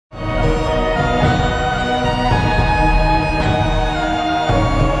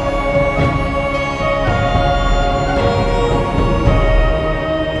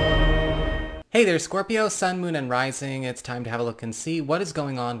Hey there, Scorpio, Sun, Moon, and Rising. It's time to have a look and see what is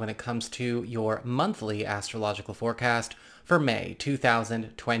going on when it comes to your monthly astrological forecast for May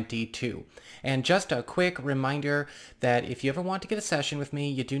 2022. And just a quick reminder that if you ever want to get a session with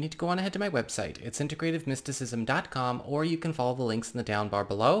me, you do need to go on ahead to my website. It's integrativemysticism.com, or you can follow the links in the down bar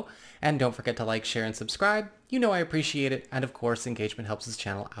below. And don't forget to like, share, and subscribe. You know I appreciate it. And of course, engagement helps this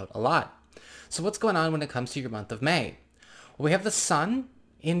channel out a lot. So what's going on when it comes to your month of May? Well, we have the Sun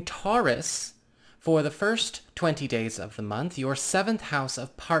in Taurus for the first 20 days of the month, your 7th house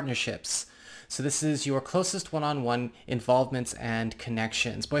of partnerships. So this is your closest one-on-one involvements and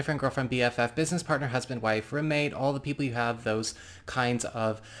connections. Boyfriend, girlfriend, BFF, business partner, husband, wife, roommate, all the people you have those kinds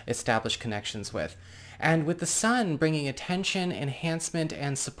of established connections with. And with the Sun bringing attention, enhancement,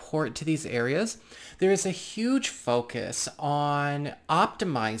 and support to these areas, there is a huge focus on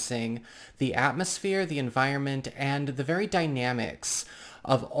optimizing the atmosphere, the environment, and the very dynamics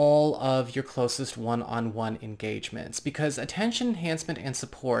of all of your closest one-on-one engagements, because attention, enhancement, and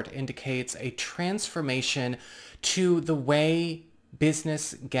support indicates a transformation to the way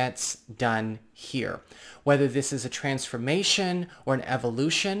business gets done here. Whether this is a transformation or an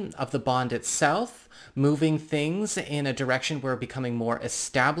evolution of the bond itself, moving things in a direction where we're becoming more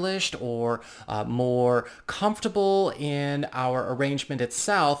established or more comfortable in our arrangement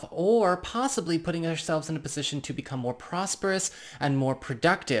itself, or possibly putting ourselves in a position to become more prosperous and more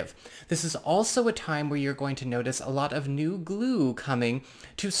productive. This is also a time where you're going to notice a lot of new glue coming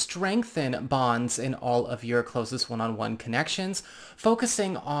to strengthen bonds in all of your closest one-on-one connections,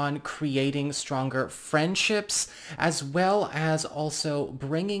 focusing on creating stronger friendships, as well as also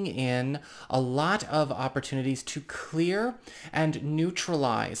bringing in a lot of opportunities to clear and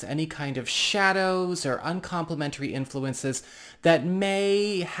neutralize any kind of shadows or uncomplimentary influences that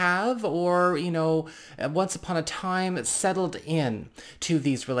may have, or, once upon a time settled in to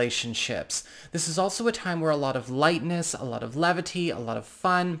these relationships. This is also a time where a lot of lightness, a lot of levity, a lot of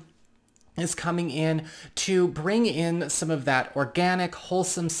fun is coming in to bring in some of that organic,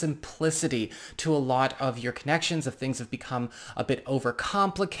 wholesome simplicity to a lot of your connections. If things have become a bit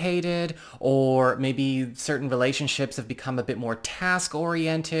overcomplicated, or maybe certain relationships have become a bit more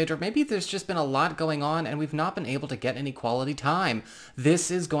task-oriented, or maybe there's just been a lot going on and we've not been able to get any quality time.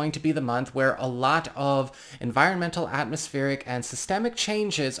 This is going to be the month where a lot of environmental, atmospheric, and systemic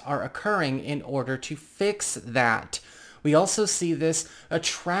changes are occurring in order to fix that. We also see this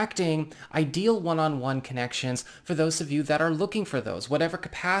attracting ideal one-on-one connections for those of you that are looking for those, whatever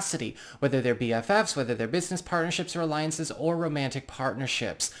capacity, whether they're BFFs, whether they're business partnerships or alliances, or romantic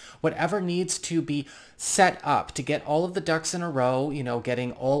partnerships. Whatever needs to be set up to get all of the ducks in a row,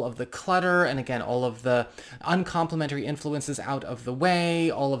 getting all of the clutter and, again, all of the uncomplimentary influences out of the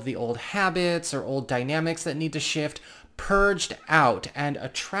way, all of the old habits or old dynamics that need to shift, purged out, and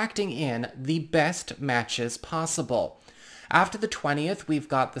attracting in the best matches possible. After the 20th, we've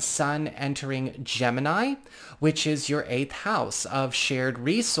got the Sun entering Gemini, which is your 8th house of shared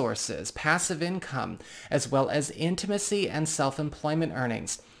resources, passive income, as well as intimacy and self-employment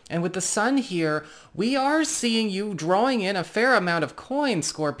earnings. And with the Sun here, we are seeing you drawing in a fair amount of coin,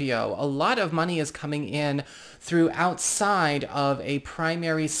 Scorpio. A lot of money is coming in through outside of a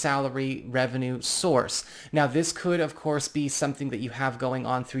primary salary revenue source. Now, this could, of course, be something that you have going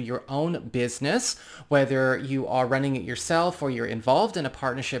on through your own business, whether you are running it yourself or you're involved in a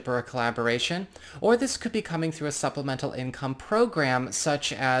partnership or a collaboration, or this could be coming through a supplemental income program,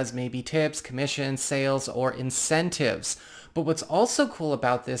 such as maybe tips, commissions, sales, or incentives. But what's also cool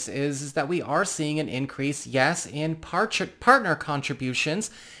about this is that we are seeing an increase, yes, in partner contributions,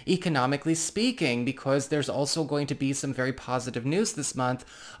 economically speaking, because there's also going to be some very positive news this month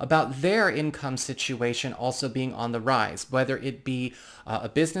about their income situation also being on the rise, whether it be a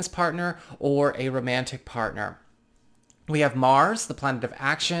business partner or a romantic partner. We have Mars, the planet of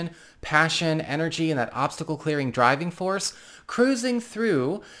action, passion, energy, and that obstacle-clearing driving force, cruising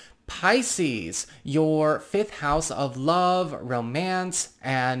through Pisces, your 5th house of love, romance,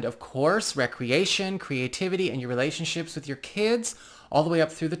 and of course, recreation, creativity, and your relationships with your kids, all the way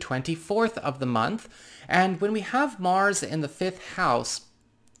up through the 24th of the month. And when we have Mars in the 5th house,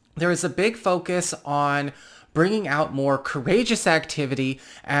 there is a big focus on bringing out more courageous activity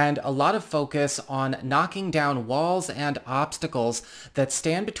and a lot of focus on knocking down walls and obstacles that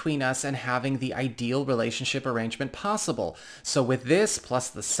stand between us and having the ideal relationship arrangement possible. So with this, plus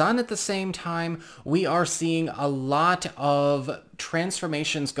the Sun at the same time, we are seeing a lot of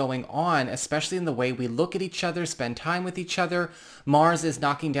transformations going on, especially in the way we look at each other, spend time with each other. Mars is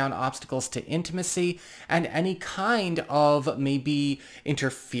knocking down obstacles to intimacy and any kind of maybe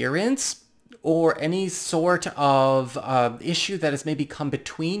interference or any sort of issue that has maybe come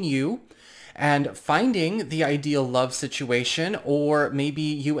between you and finding the ideal love situation, or maybe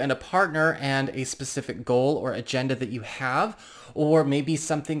you and a partner and a specific goal or agenda that you have, or maybe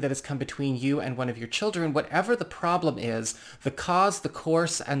something that has come between you and one of your children. Whatever the problem is, the cause, the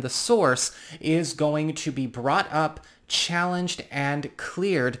course, and the source is going to be brought up, challenged, and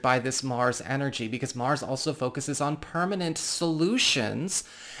cleared by this Mars energy, because Mars also focuses on permanent solutions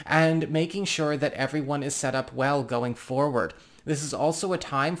and making sure that everyone is set up well going forward. This is also a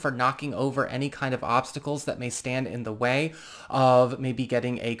time for knocking over any kind of obstacles that may stand in the way of maybe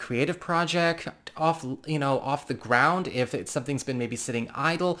getting a creative project off the ground if something's been maybe sitting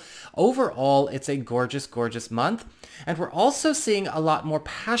idle. Overall, it's a gorgeous, gorgeous month. And we're also seeing a lot more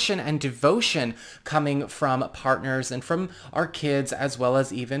passion and devotion coming from partners and from our kids, as well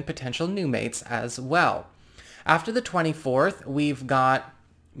as even potential new mates as well. After the 24th, we've got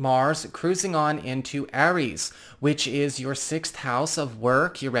Mars cruising on into Aries, which is your 6th house of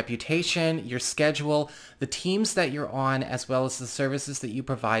work, your reputation, your schedule, the teams that you're on, as well as the services that you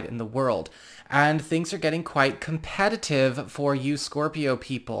provide in the world. And things are getting quite competitive for you Scorpio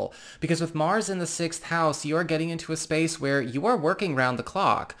people, because with Mars in the 6th house, you're getting into a space where you are working round the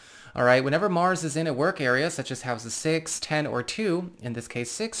clock. All right, whenever Mars is in a work area, such as houses 6, 10, or 2, in this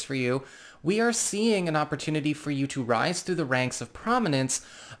case 6 for you, we are seeing an opportunity for you to rise through the ranks of prominence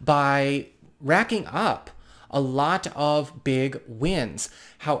by racking up a lot of big wins.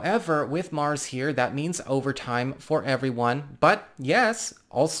 However, with Mars here, that means overtime for everyone, but yes,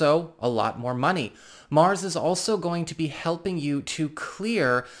 also a lot more money. Mars is also going to be helping you to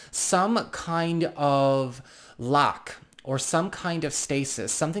clear some kind of lock or some kind of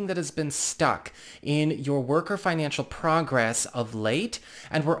stasis, something that has been stuck in your work or financial progress of late.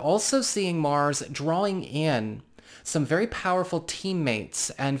 And we're also seeing Mars drawing in some very powerful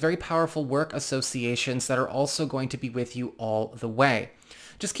teammates and very powerful work associations that are also going to be with you all the way.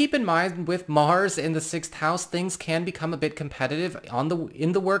 Just keep in mind, with Mars in the 6th house, things can become a bit competitive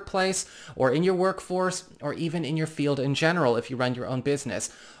in the workplace or in your workforce or even in your field in general if you run your own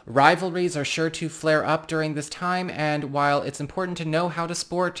business. Rivalries are sure to flare up during this time, and while it's important to know how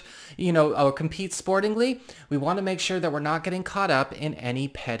to or compete sportingly, we want to make sure that we're not getting caught up in any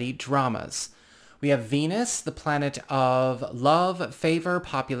petty dramas. We have Venus, the planet of love, favor,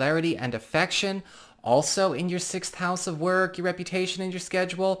 popularity, and affection, also in your 6th house of work, your reputation, and your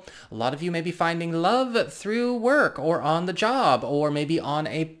schedule. A lot of you may be finding love through work or on the job, or maybe on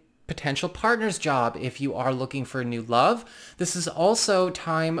a potential partner's job if you are looking for new love. This is also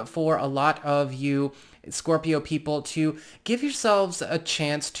time for a lot of you Scorpio people to give yourselves a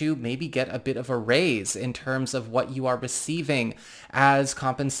chance to maybe get a bit of a raise in terms of what you are receiving as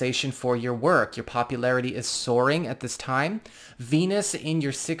compensation for your work. Your popularity is soaring at this time. Venus in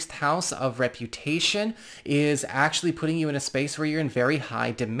your 6th house of reputation is actually putting you in a space where you're in very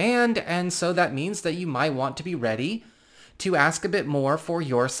high demand, and so that means that you might want to be ready to ask a bit more for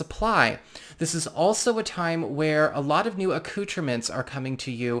your supply. This is also a time where a lot of new accoutrements are coming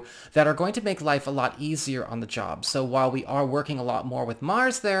to you that are going to make life a lot easier on the job. So while we are working a lot more with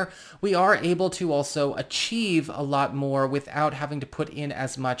Mars there, we are able to also achieve a lot more without having to put in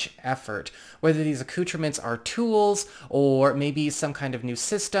as much effort. Whether these accoutrements are tools or maybe some kind of new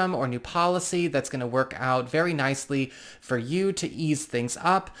system or new policy that's going to work out very nicely for you to ease things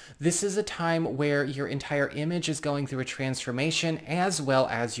up, this is a time where your entire image is going through a transformation, as well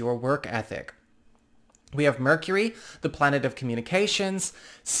as your work ethic. We have Mercury, the planet of communications,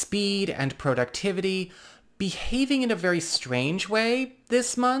 speed, and productivity, behaving in a very strange way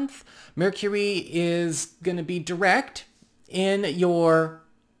this month. Mercury is going to be direct in your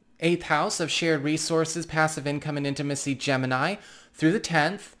 8th house of shared resources, passive income, and intimacy, Gemini, through the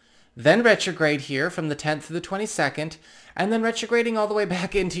 10th, then retrograde here from the 10th to the 22nd, and then retrograding all the way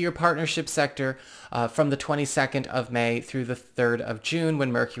back into your partnership sector from the 22nd of May through the 3rd of June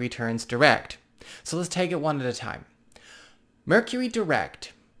when Mercury turns direct. So let's take it one at a time. Mercury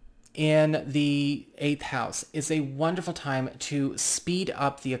direct in the 8th house is a wonderful time to speed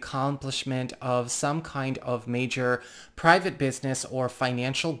up the accomplishment of some kind of major private business or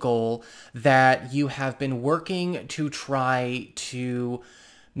financial goal that you have been working to try to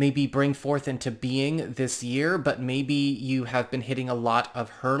maybe bring forth into being this year, but maybe you have been hitting a lot of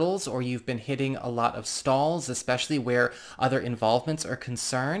hurdles or you've been hitting a lot of stalls, especially where other involvements are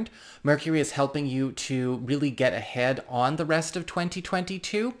concerned. Mercury is helping you to really get ahead on the rest of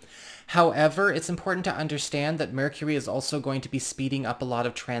 2022. However, it's important to understand that Mercury is also going to be speeding up a lot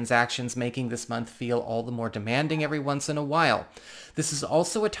of transactions, making this month feel all the more demanding every once in a while. This is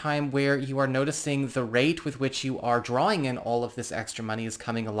also a time where you are noticing the rate with which you are drawing in all of this extra money is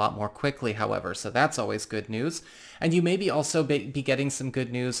coming a lot more quickly, however, so that's always good news. And you may be also be getting some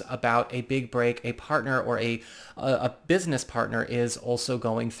good news about a big break a partner or a business partner is also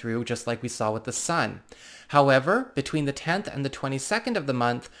going through, just like we saw with the sun. However, between the 10th and the 22nd of the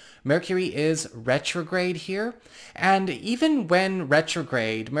month, Mercury is retrograde here. And even when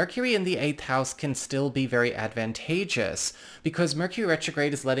retrograde, Mercury in the 8th house can still be very advantageous because Mercury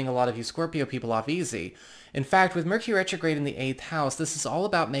retrograde is letting a lot of you Scorpio people off easy. In fact, with Mercury retrograde in the 8th house, this is all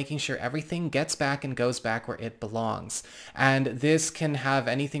about making sure everything gets back and goes back where it belongs. And this can have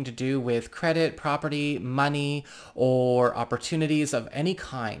anything to do with credit, property, money, or opportunities of any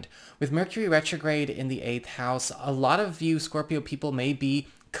kind. With Mercury retrograde in the 8th house, a lot of you Scorpio people may be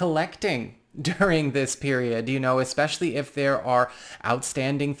collecting during this period, especially if there are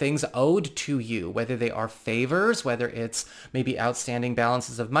outstanding things owed to you, whether they are favors, whether it's maybe outstanding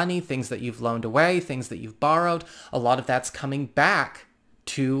balances of money, things that you've loaned away, things that you've borrowed. A lot of that's coming back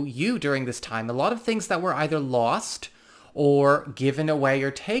to you during this time. A lot of things that were either lost or given away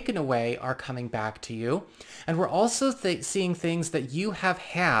or taken away are coming back to you. And we're also seeing things that you have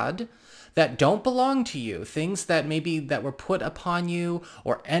had that don't belong to you, things that maybe that were put upon you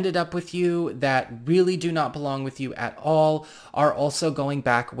or ended up with you that really do not belong with you at all, are also going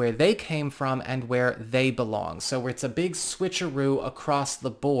back where they came from and where they belong. So it's a big switcheroo across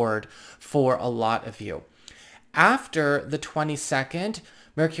the board for a lot of you. After the 22nd,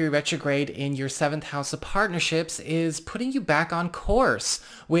 Mercury retrograde in your 7th house of partnerships is putting you back on course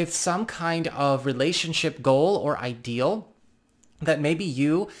with some kind of relationship goal or ideal that maybe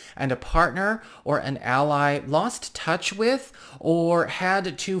you and a partner or an ally lost touch with or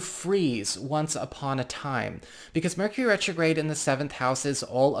had to freeze once upon a time. Because Mercury retrograde in the 7th house is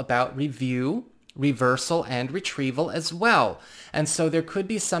all about review, reversal, and retrieval as well. And so there could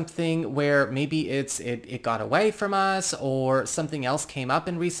be something where maybe it got away from us, or something else came up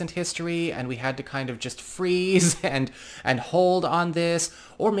in recent history and we had to kind of just freeze and hold on this.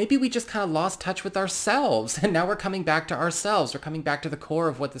 Or maybe we just kind of lost touch with ourselves and now we're coming back to ourselves. We're coming back to the core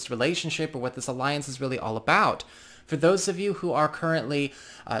of what this relationship or what this alliance is really all about. For those of you who are currently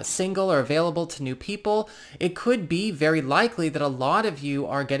single or available to new people, it could be very likely that a lot of you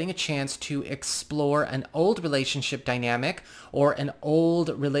are getting a chance to explore an old relationship dynamic or an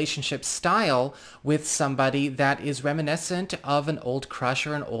old relationship style with somebody that is reminiscent of an old crush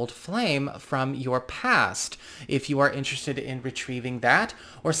or an old flame from your past, if you are interested in retrieving that.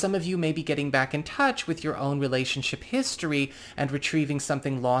 Or some of you may be getting back in touch with your own relationship history and retrieving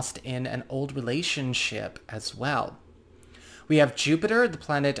something lost in an old relationship as well. We have Jupiter, the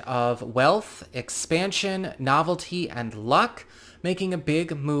planet of wealth, expansion, novelty, and luck, making a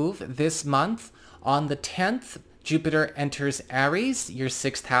big move this month. On the 10th, Jupiter enters Aries, your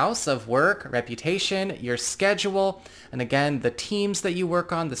 6th house of work, reputation, your schedule, and again, the teams that you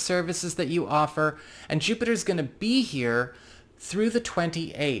work on, the services that you offer. And Jupiter's going to be here through the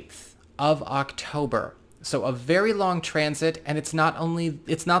 28th of October. So a very long transit, and it's not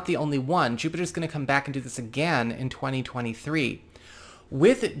the only one. Jupiter's going to come back and do this again in 2023.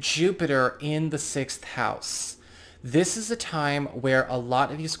 With Jupiter in the 6th house, this is a time where a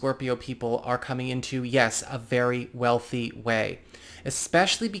lot of you Scorpio people are coming into, yes, a very wealthy way,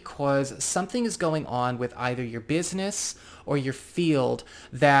 especially because something is going on with either your business or your field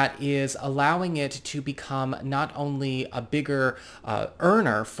that is allowing it to become not only a bigger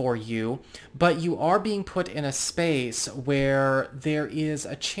earner for you, but you are being put in a space where there is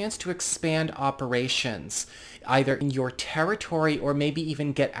a chance to expand operations, either in your territory or maybe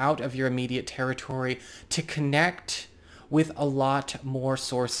even get out of your immediate territory to connect with a lot more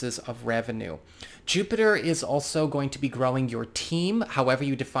sources of revenue. Jupiter is also going to be growing your team, however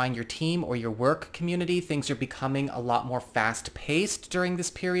you define your team or your work community. Things are becoming a lot more fast-paced during this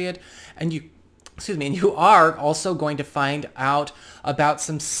period, and you are also going to find out about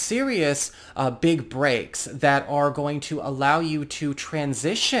some serious big breaks that are going to allow you to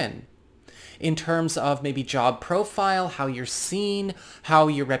transition in terms of maybe job profile, how you're seen, how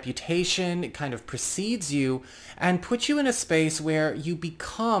your reputation kind of precedes you, and put you in a space where you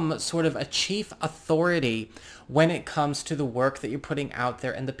become sort of a chief authority when it comes to the work that you're putting out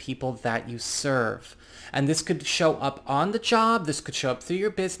there and the people that you serve. And this could show up on the job, this could show up through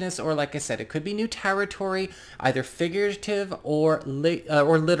your business, or like I said, it could be new territory, either figurative or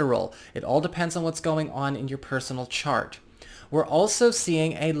literal. It all depends on what's going on in your personal chart. We're also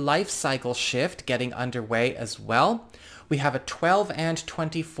seeing a life cycle shift getting underway as well. We have a 12 and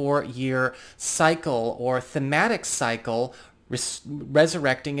 24 year cycle or thematic cycle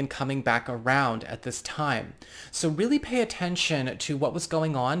resurrecting and coming back around at this time. So really pay attention to what was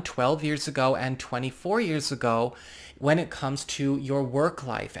going on 12 years ago and 24 years ago when it comes to your work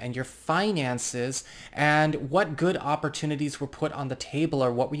life and your finances, and what good opportunities were put on the table,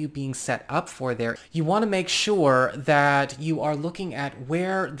 or what were you being set up for there. You want to make sure that you are looking at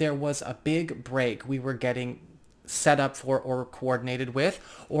where there was a big break we were getting set up for or coordinated with,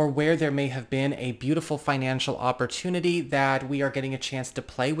 or where there may have been a beautiful financial opportunity that we are getting a chance to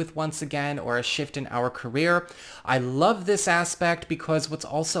play with once again, or a shift in our career. I love this aspect because what's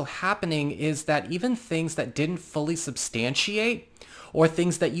also happening is that even things that didn't fully substantiate, or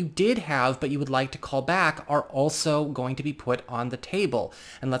things that you did have but you would like to call back, are also going to be put on the table.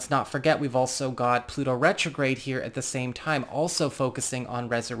 And let's not forget, we've also got Pluto retrograde here at the same time, also focusing on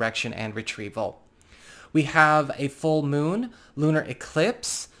resurrection and retrieval. We have a full moon lunar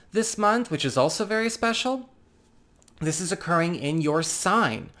eclipse this month, which is also very special. This is occurring in your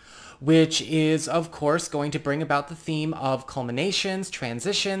sign, which is, of course, going to bring about the theme of culminations,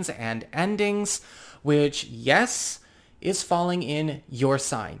 transitions, and endings, which, yes, is falling in your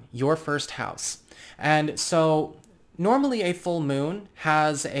sign, your first house. And so normally a full moon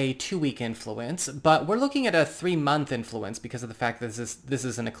has a 2-week influence, but we're looking at a 3-month influence because of the fact that this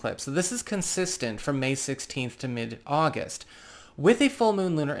is an eclipse. So this is consistent from May 16th to mid-August. With a full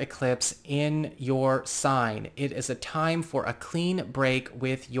moon lunar eclipse in your sign, it is a time for a clean break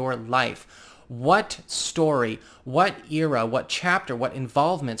with your life. What story, what era, what chapter, what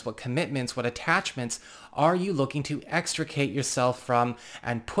involvements, what commitments, what attachments are you looking to extricate yourself from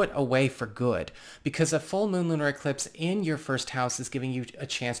and put away for good? Because a full moon lunar eclipse in your first house is giving you a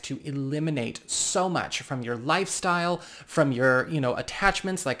chance to eliminate so much from your lifestyle, from your,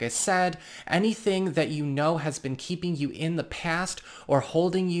 attachments, like I said, anything that you know has been keeping you in the past or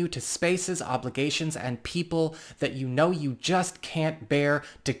holding you to spaces, obligations, and people that you know you just can't bear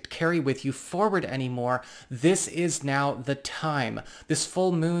to carry with you forward anymore. This is now the time. This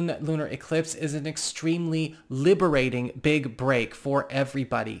full moon lunar eclipse is an extremely liberating big break for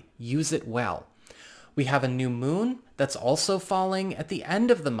everybody. Use it well. We have a new moon that's also falling at the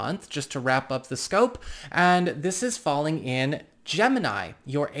end of the month, just to wrap up the scope, and this is falling in Gemini,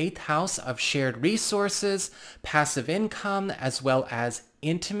 your 8th house of shared resources, passive income, as well as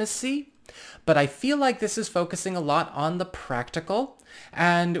intimacy. But I feel like this is focusing a lot on the practical.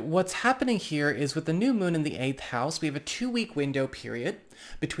 And what's happening here is with the new moon in the 8th house, we have a 2-week window period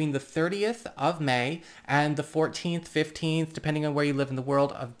between the 30th of May and the 14th, 15th, depending on where you live in the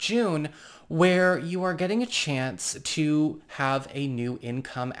world, of June, where you are getting a chance to have a new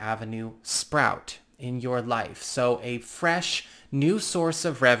income avenue sprout in your life. So a fresh new source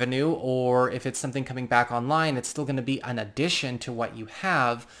of revenue, or if it's something coming back online, it's still going to be an addition to what you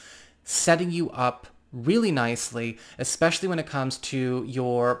have, setting you up really nicely, especially when it comes to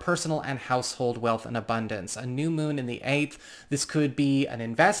your personal and household wealth and abundance. A new moon in the 8th, this could be an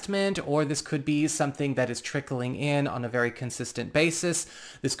investment, or this could be something that is trickling in on a very consistent basis.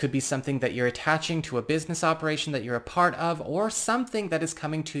 This could be something that you're attaching to a business operation that you're a part of, or something that is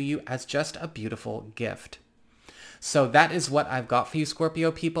coming to you as just a beautiful gift. So that is what I've got for you,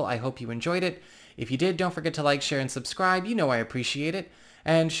 Scorpio people. I hope you enjoyed it. If you did, don't forget to like, share, and subscribe. You know I appreciate it.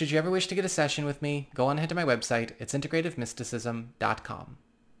 And should you ever wish to get a session with me, go on ahead to my website. It's integrativemysticism.com.